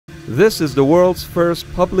This is the world's first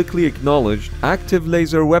publicly acknowledged active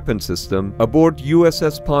laser weapon system aboard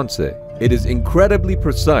USS Ponce. It is incredibly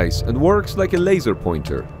precise and works like a laser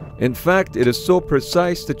pointer. In fact, it is so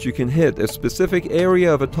precise that you can hit a specific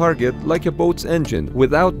area of a target like a boat's engine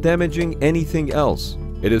without damaging anything else.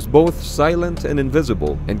 It is both silent and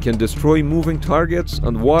invisible and can destroy moving targets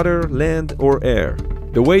on water, land, or air.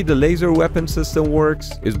 The way the laser weapon system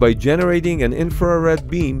works is by generating an infrared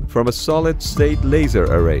beam from a solid-state laser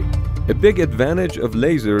array. A big advantage of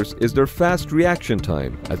lasers is their fast reaction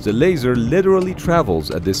time, as the laser literally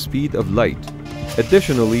travels at the speed of light.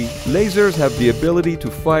 Additionally, lasers have the ability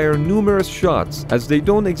to fire numerous shots as they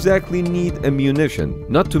don't exactly need ammunition,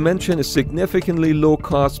 not to mention a significantly low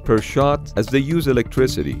cost per shot as they use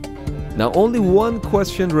electricity. Now only one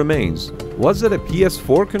question remains: was it a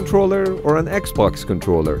PS4 controller or an Xbox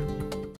controller?